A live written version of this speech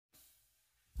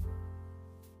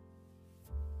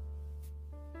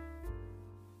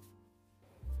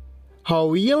Her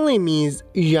real name is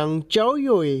young Chao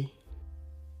Yue.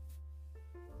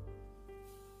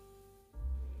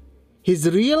 His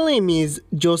real name is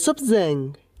Joseph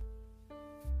Zeng.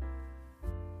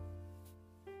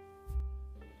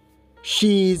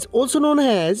 She is also known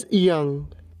as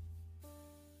Young.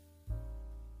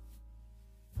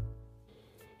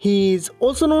 He is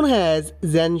also known as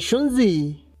Zhen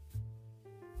Shunzi.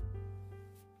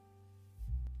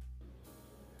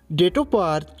 Date of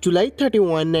birth July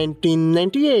 31,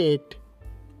 1998.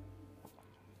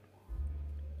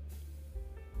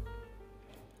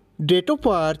 Date of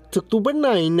birth October 9,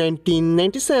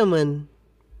 1997.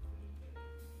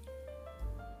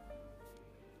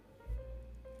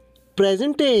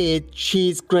 Present age, she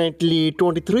is currently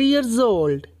 23 years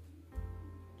old.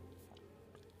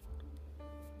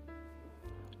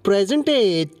 Present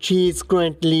age, she is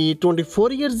currently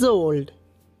 24 years old.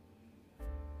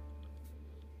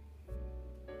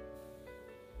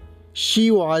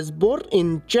 She was born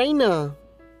in China.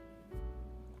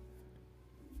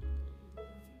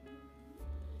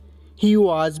 He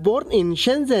was born in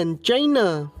Shenzhen,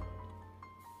 China.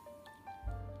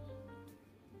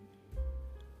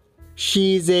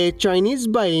 She is a Chinese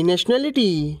by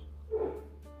nationality.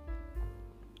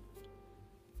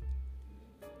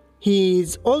 He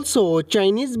is also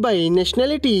Chinese by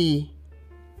nationality.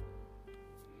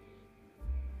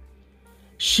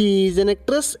 She is an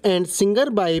actress and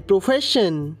singer by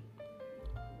profession.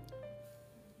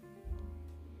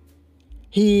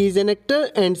 He is an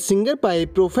actor and singer by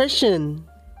profession.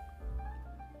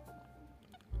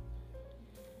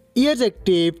 Years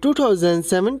active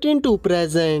 2017 to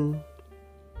present.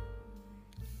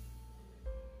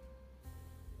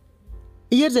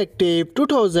 Years active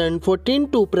 2014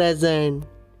 to present.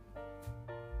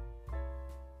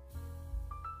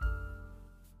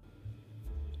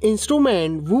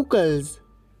 Instrument vocals.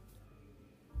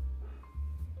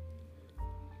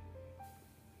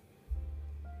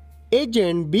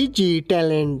 Agent BG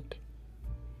talent.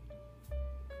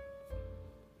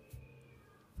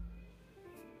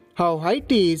 Her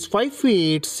height is 5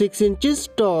 feet 6 inches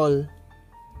tall.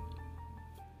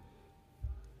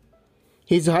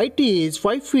 His height is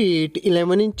 5 feet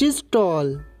 11 inches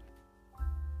tall.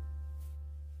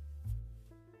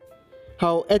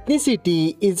 Her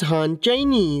ethnicity is Han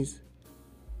Chinese.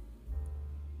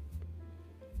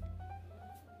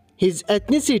 His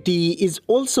ethnicity is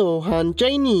also Han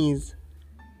Chinese.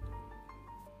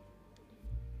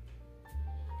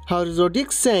 Her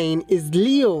zodiac sign is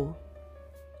Leo.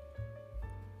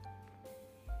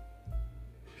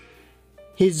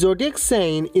 His zodiac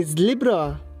sign is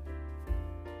Libra.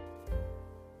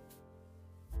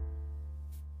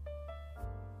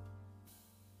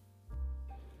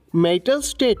 Marital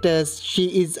status,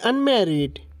 she is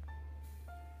unmarried.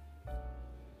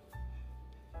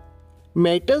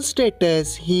 Marital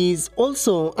status, he is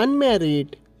also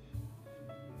unmarried.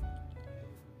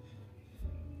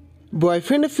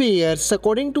 Boyfriend affairs,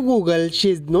 according to Google,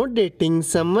 she is not dating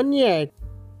someone yet.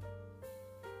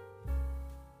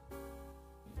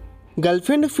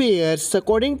 Girlfriend affairs,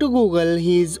 according to Google,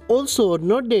 he is also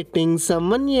not dating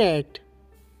someone yet.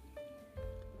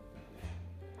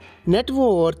 Net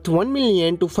worth $1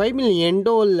 million to $5 million.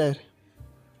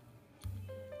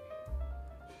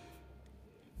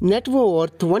 Net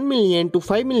worth $1 million to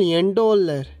 $5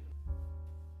 million.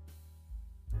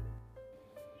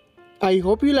 I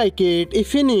hope you like it.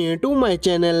 If you're new to my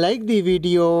channel, like the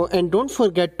video and don't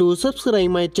forget to subscribe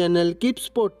my channel. Keep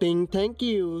supporting. Thank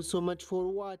you so much for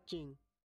watching.